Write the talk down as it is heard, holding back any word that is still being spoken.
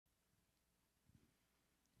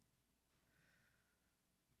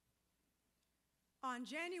On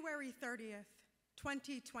January 30th,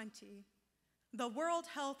 2020, the World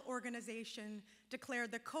Health Organization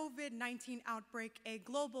declared the COVID-19 outbreak a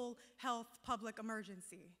global health public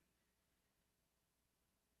emergency.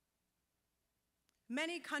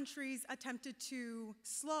 Many countries attempted to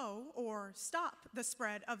slow or stop the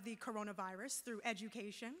spread of the coronavirus through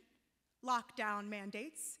education, lockdown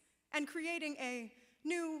mandates, and creating a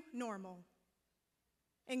new normal,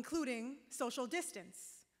 including social distance,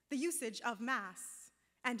 the usage of masks,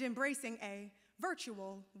 and embracing a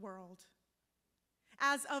virtual world.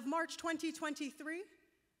 As of March 2023,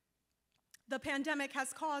 the pandemic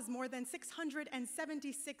has caused more than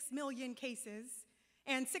 676 million cases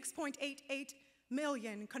and 6.88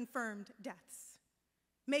 million confirmed deaths,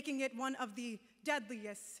 making it one of the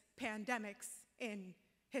deadliest pandemics in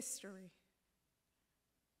history.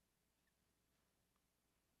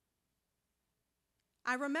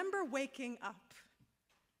 I remember waking up,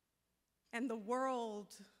 and the world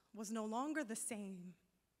was no longer the same.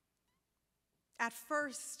 At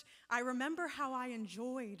first, I remember how I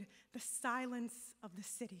enjoyed the silence of the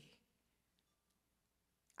city.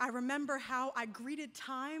 I remember how I greeted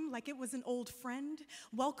time like it was an old friend,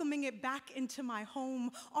 welcoming it back into my home,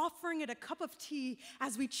 offering it a cup of tea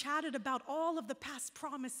as we chatted about all of the past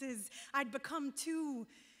promises I'd become too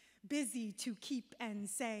busy to keep and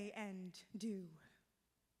say and do.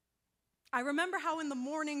 I remember how in the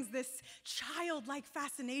mornings this childlike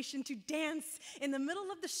fascination to dance in the middle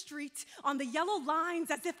of the street on the yellow lines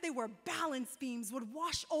as if they were balance beams would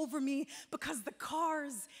wash over me because the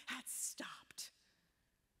cars had stopped.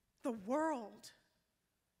 The world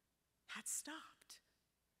had stopped,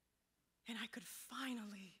 and I could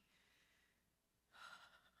finally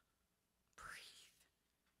breathe.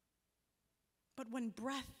 But when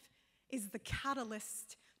breath is the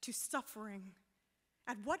catalyst to suffering,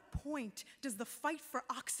 at what point does the fight for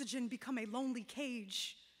oxygen become a lonely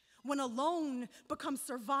cage? When alone becomes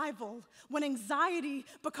survival, when anxiety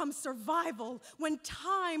becomes survival, when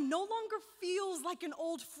time no longer feels like an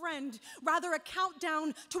old friend, rather a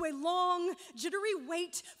countdown to a long, jittery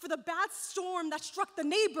wait for the bad storm that struck the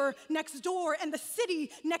neighbor next door and the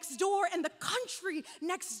city next door and the country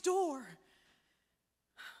next door.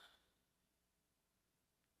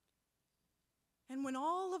 And when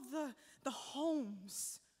all of the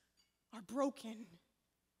homes are broken,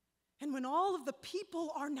 and when all of the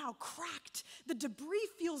people are now cracked, the debris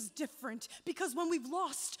feels different, because when we've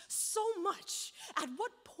lost so much, at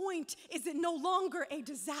what point is it no longer a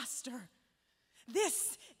disaster?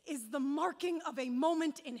 This is the marking of a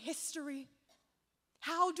moment in history.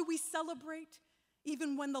 How do we celebrate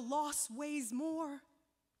even when the loss weighs more?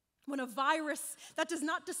 When a virus that does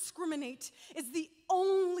not discriminate is the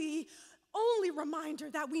only reminder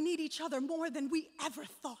that we need each other more than we ever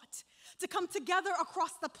thought. To come together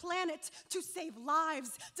across the planet to save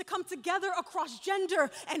lives, to come together across gender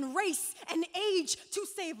and race and age to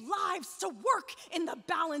save lives, to work in the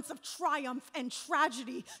balance of triumph and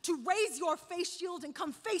tragedy, to raise your face shield and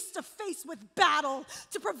come face to face with battle,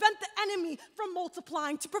 to prevent the enemy from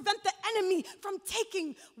multiplying, to prevent the enemy from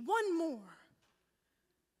taking one more.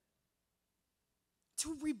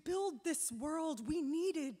 To rebuild this world, we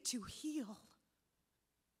needed to heal.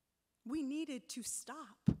 We needed to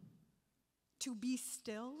stop, to be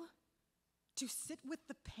still, to sit with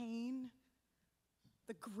the pain,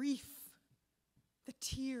 the grief, the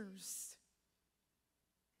tears,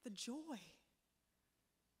 the joy,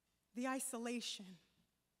 the isolation,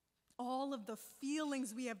 all of the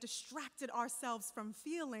feelings we have distracted ourselves from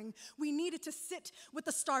feeling. We needed to sit with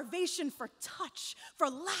the starvation for touch, for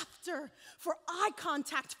laughter, for eye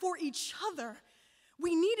contact, for each other.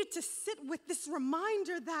 We needed to sit with this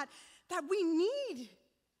reminder that we need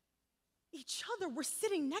each other. We're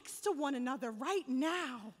sitting next to one another right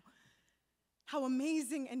now. How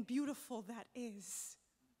amazing and beautiful that is.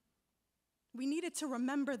 We needed to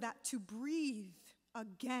remember that to breathe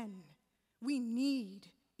again, we need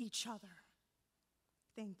each other.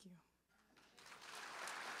 Thank you.